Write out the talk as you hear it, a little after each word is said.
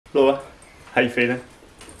Laura, how you feeling?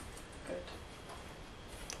 Good.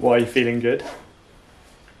 Why are you feeling good?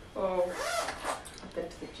 Oh, I've been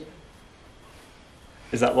to the gym.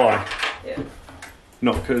 Is that why? Yeah.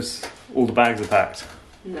 Not because all the bags are packed?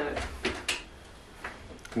 No.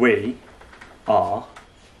 We are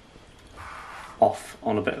off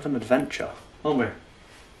on a bit of an adventure, aren't we?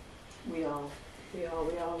 We are.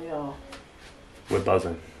 We're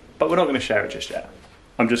buzzing. But we're not going to share it just yet.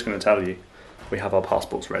 I'm just going to tell you, we have our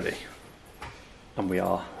passports ready. And we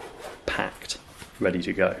are packed, ready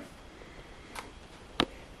to go.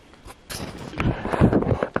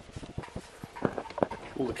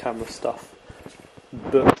 All the camera stuff,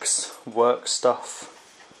 books, work stuff.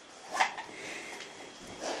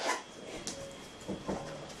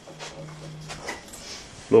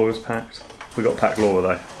 Laura's packed. We got to pack Laura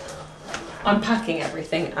though. I'm packing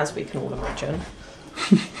everything, as we can all imagine.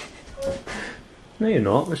 No, you're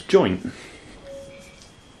not. It's joint.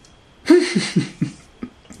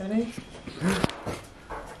 Ready?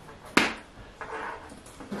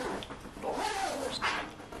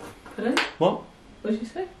 Pardon? What? What did you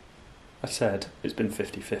say? I said it's been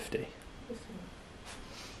 50-50.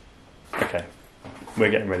 Okay, we're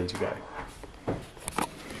getting ready to go.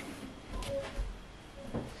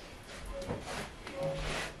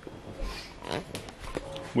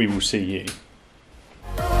 We will see you.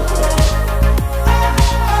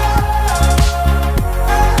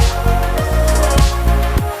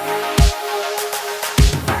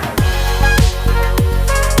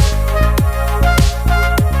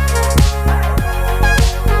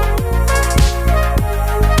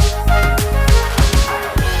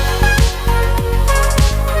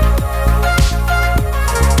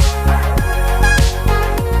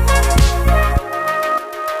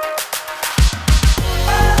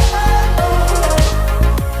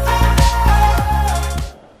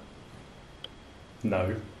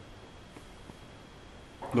 No.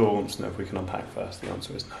 Laura wants to know if we can unpack first. The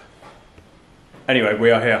answer is no. Anyway,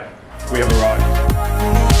 we are here. We have arrived.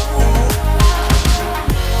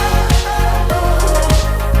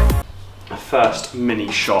 First mini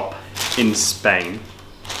shop in Spain.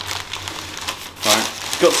 Right,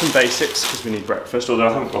 got some basics because we need breakfast, although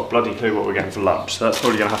I haven't got a bloody clue what we're getting for lunch, so that's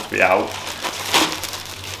probably going to have to be out.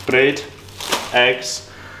 Bread, eggs,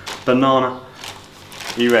 banana.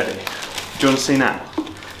 Are you ready? Do you want to see now? You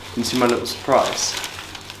can see my little surprise.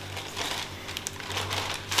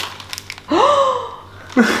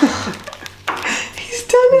 He's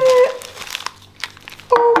done it!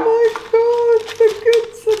 Oh my god, the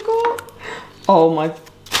goods are gone!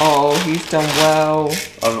 Oh, he's done well.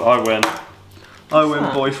 I win. I win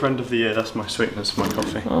boyfriend of the year. That's my sweetness for my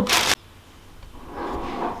coffee. Oh.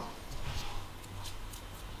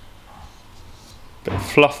 Bit of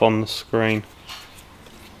fluff on the screen.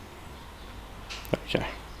 Okay.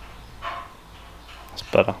 That's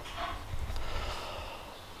better.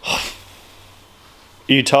 Are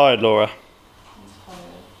you tired, Laura? I'm tired.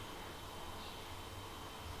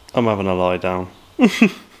 I'm having a lie down. I'm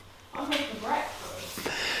making breakfast.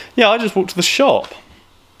 Yeah, I just walked to the shop.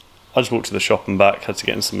 And back. Had to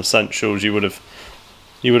get in some essentials. You would have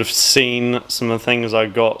seen some of the things I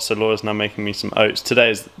got. So Laura's now making me some oats. Today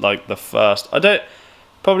is like the first.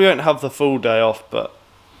 Probably won't have the full day off, but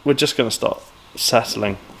we're just gonna start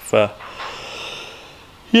settling for.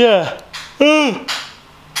 Yeah. We're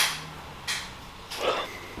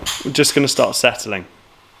just gonna start settling.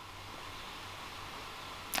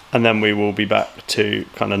 And then we will be back to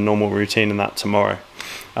kind of normal routine and that tomorrow.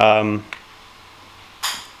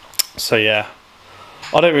 So yeah,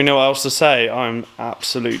 I don't really know what else to say. I'm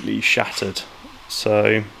absolutely shattered.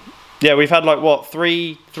 So yeah, we've had like what,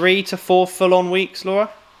 three to four full-on weeks, Laura?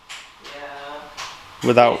 Yeah.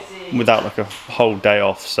 Without like a whole day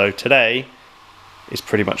off. So today is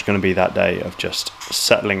pretty much going to be that day of just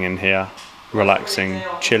settling in here, relaxing,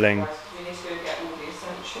 chilling. We need to go get all the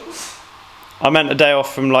essentials. I meant a day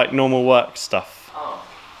off from like normal work stuff. Oh.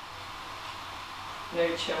 No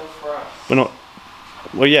chill for us. We're not.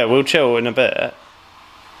 Well, yeah, we'll chill in a bit.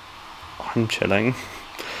 I'm chilling.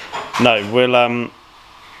 No, we'll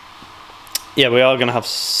yeah, we are going to have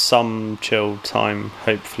some chill time,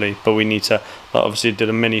 hopefully, but we need to, like, obviously did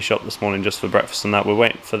a mini shop this morning just for breakfast and that. We're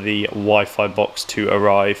waiting for the Wi-Fi box to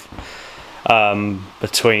arrive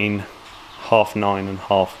between 9:30 and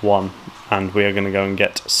 1:30, and we are going to go and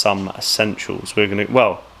get some essentials. We're going to,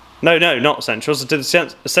 well, no, not essentials. I did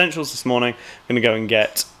the essentials this morning. I'm going to go and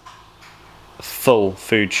get a full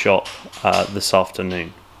food shop this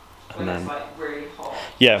afternoon. When it's like really hot.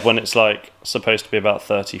 Yeah, when it's like supposed to be about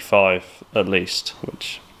 35 at least,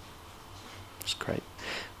 which was great.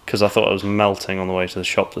 Because I thought I was melting on the way to the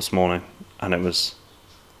shop this morning, and it was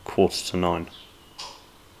 9:15.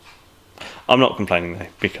 I'm not complaining though,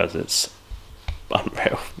 because it's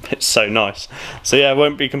unreal. It's so nice. So yeah, I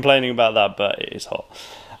won't be complaining about that, but it is hot.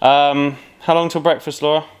 How long till breakfast,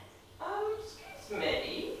 Laura? Excuse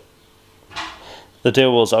me. The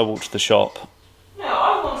deal was I walked to the shop. No,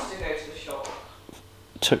 I wanted to go to the shop.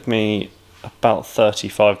 It took me about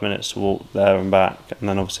 35 minutes to walk there and back, and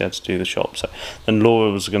then obviously I had to do the shop. So then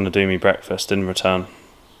Laura was going to do me breakfast in return.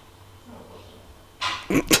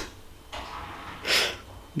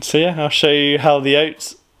 So yeah, I'll show you how the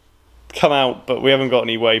oats come out, but we haven't got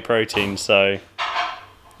any whey protein, so it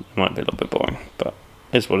might be a little bit boring, but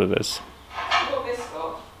it's what it is. You've got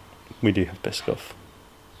Biscoff. We do have Biscoff,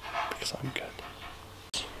 because I'm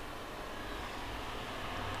good.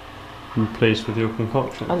 I'm pleased with your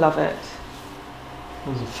concoction. I love it.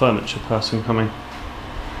 There's a furniture person coming.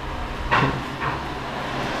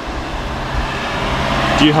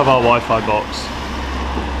 Do you have our Wi-Fi box?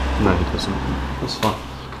 No, he doesn't. That's fine.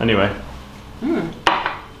 Anyway.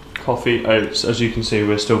 Coffee, oats. As you can see,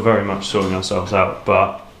 we're still very much sorting ourselves out,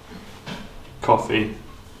 but coffee,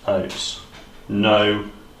 oats. No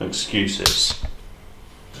excuses.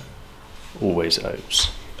 Always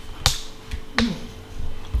oats.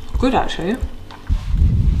 Good, actually.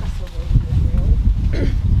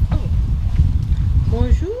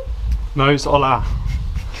 Bonjour. Nose hola.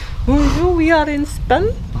 Bonjour, we are in Spain.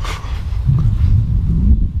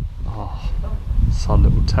 Oh, it's our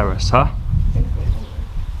little terrace, huh?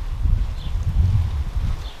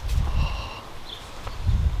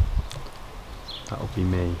 That'll be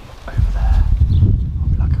me over there. I'll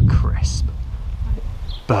be like a crisp,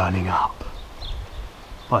 burning up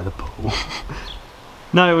by the pool.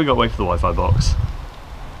 No, we got to wait for the Wi-Fi box.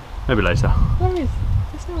 Maybe later. Where is?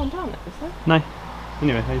 There's no one down there, is there? No.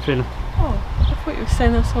 Anyway, how you feeling? Oh, I thought you were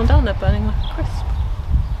saying there was someone down there burning like a crisp.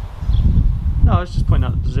 No, I was just pointing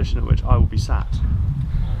out the position at which I will be sat.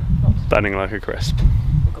 Burning like a crisp.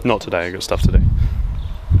 Not today, I've got stuff to do.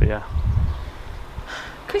 But yeah.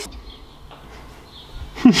 Crisp.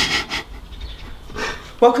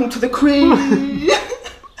 Welcome to the cream.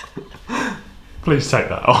 Please take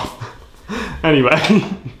that off. Anyway,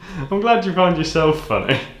 I'm glad you find yourself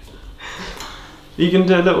funny. You can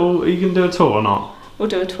do a tour or not? We'll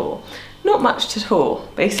do a tour. Not much to tour,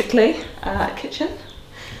 basically. Kitchen.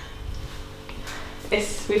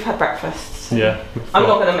 We've had breakfast. So Yeah. I'm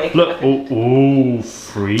not going to make Look, it. oh,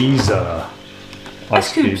 freezer.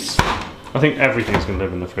 Ice cubes. cubes. I think everything's going to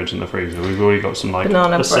live in the fridge and the freezer. We've already got some like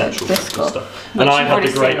Banana essential bread, stuff. Which And I you've had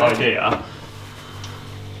already the great seen, haven't you? idea.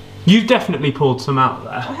 You've definitely poured some out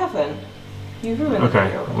there. I haven't. You ruined Okay,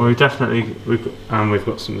 it. well we've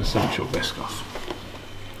got some essential Biscoff.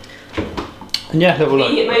 And yeah, that will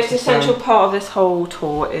The most essential part of this whole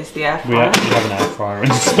tour is the air We fryer. actually have an air fryer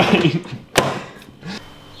in Spain.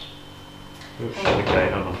 Okay,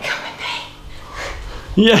 hold on. Come with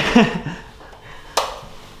me. Yeah.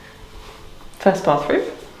 First bathroom.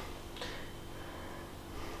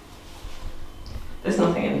 There's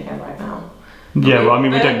nothing in here right now. Yeah, well, I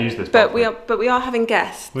mean, we don't use this. But bathroom. we are having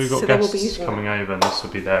guests. We've got so they will be guests using coming it. over, and this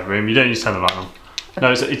will be their room. You don't need to turn the light on.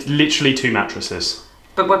 No, it's literally 2 mattresses.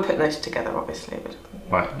 But we're putting those together, obviously. But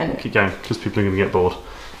Right, anyway. keep going, because people are going to get bored.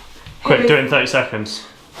 Quick, do it in 30 seconds.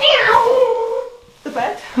 The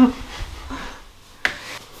bed.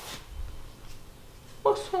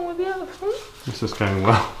 What's wrong with the elephant? This is going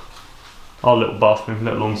well. Our little bathroom,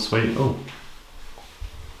 little ensuite. Oh,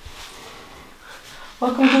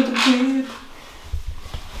 Welcome to the crib.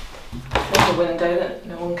 There's a window that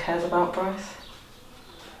no one cares about, Bryce.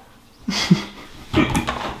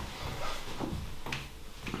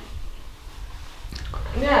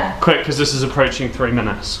 Yeah. quick, because this is approaching 3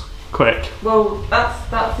 minutes. Quick. Well, that's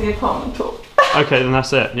the apartment tour. Okay, then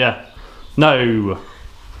that's it. Yeah. No. You've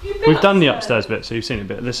been We've done the upstairs bit, so you've seen a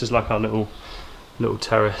bit. This is like our little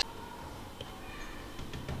terrace.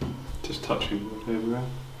 Just touching over.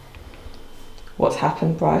 What's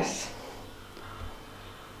happened, Bryce?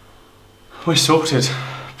 We're sorted,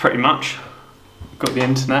 pretty much. Got the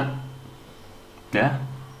internet. Yeah,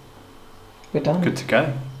 We're done. good to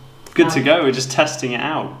go. Good to go. We're just testing it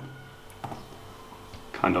out.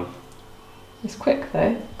 Kind of. It's quick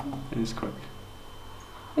though, It is quick.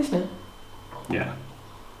 isn't it? Yeah,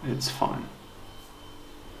 it's fine.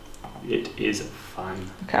 It is fine.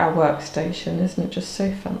 Look at our workstation, isn't it just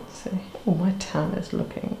so fancy? Oh, my tan is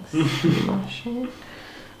looking smashing.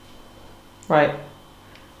 Right,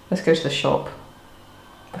 let's go to the shop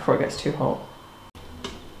before it gets too hot.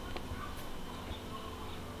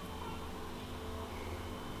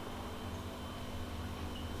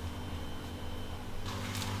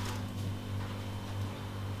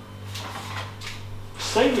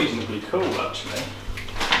 Saving reasonably cool actually.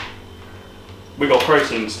 We got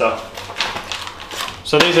protein stuff.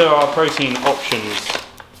 So these are our protein options.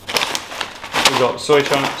 We've got soy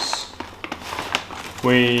chunks,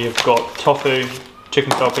 we've got tofu,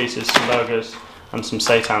 chicken style pieces, some burgers, and some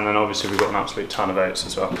seitan, and obviously we've got an absolute ton of oats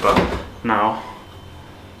as well. But now,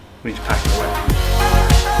 we need to pack it away.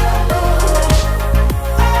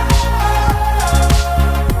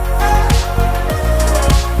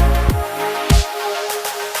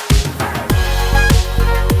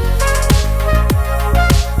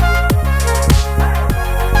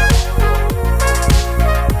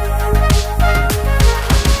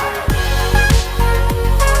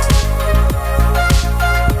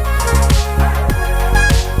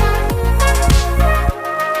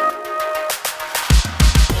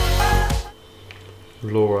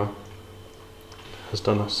 Laura has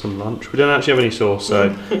done us some lunch. We don't actually have any sauce,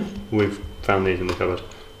 so we've found these in the cupboard.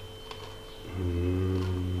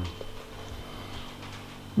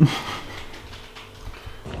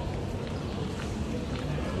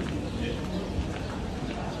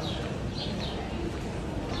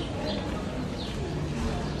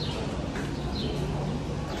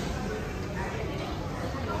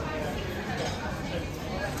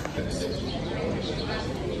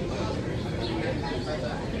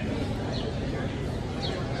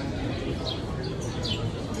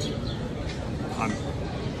 I'm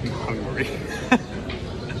hungry.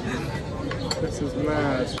 This is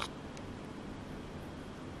mad.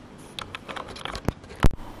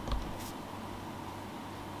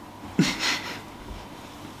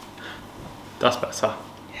 That's better.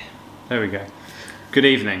 Yeah. There we go. Good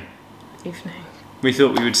evening. Evening. We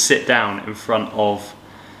thought we would sit down in front of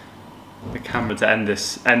the camera to end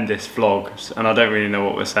this vlog, and I don't really know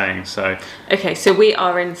what we're saying, so... Okay, so we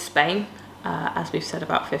are in Spain, as we've said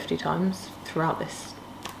about 50 times throughout this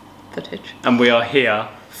footage. And we are here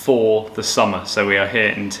for the summer, so we are here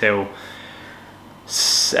until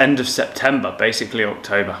end of September, basically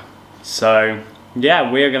October. So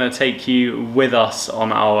yeah, we are going to take you with us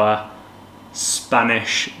on our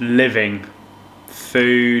Spanish living,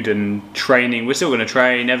 food and training. We're still going to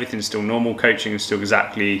train, everything's still normal, coaching is still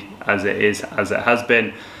exactly as it is, as it has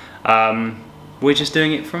been. We're just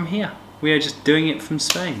doing it from here. We are just doing it from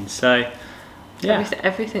Spain, so yeah.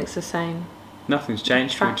 Everything's the same. Nothing's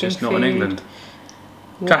changed, we're just Tracking not in food. England.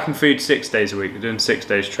 Tracking food 6 days a week. We're doing 6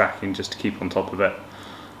 days tracking just to keep on top of it.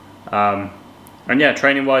 And yeah,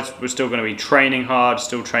 training wise, we're still going to be training hard,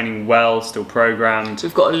 still training well, still programmed.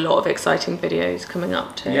 We've got a lot of exciting videos coming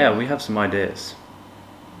up too. Yeah, we have some ideas.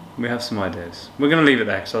 We have some ideas. We're going to leave it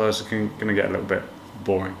there because otherwise it's going to get a little bit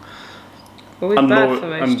boring. Well, we're bad for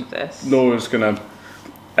most of this. Laura's going to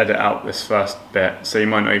edit out this first bit, so you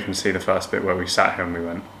might not even see the first bit where we sat here and we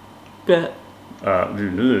went, But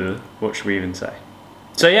what should we even say?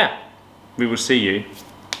 So yeah, we will see you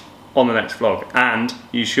on the next vlog, and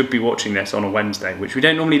you should be watching this on a Wednesday, which we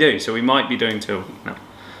don't normally do, so we might be doing 2 a week now.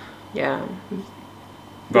 yeah. I'm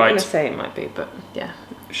Right. going to say it might be, but yeah.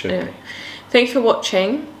 Should Anyway. Thanks for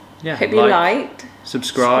watching. Yeah, Hope you liked.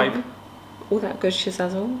 subscribe, all that good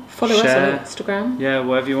shizazzle. Follow Share. us on Instagram. yeah,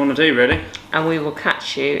 whatever you want to do, really. And we will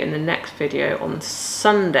catch you in the next video on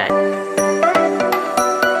Sunday.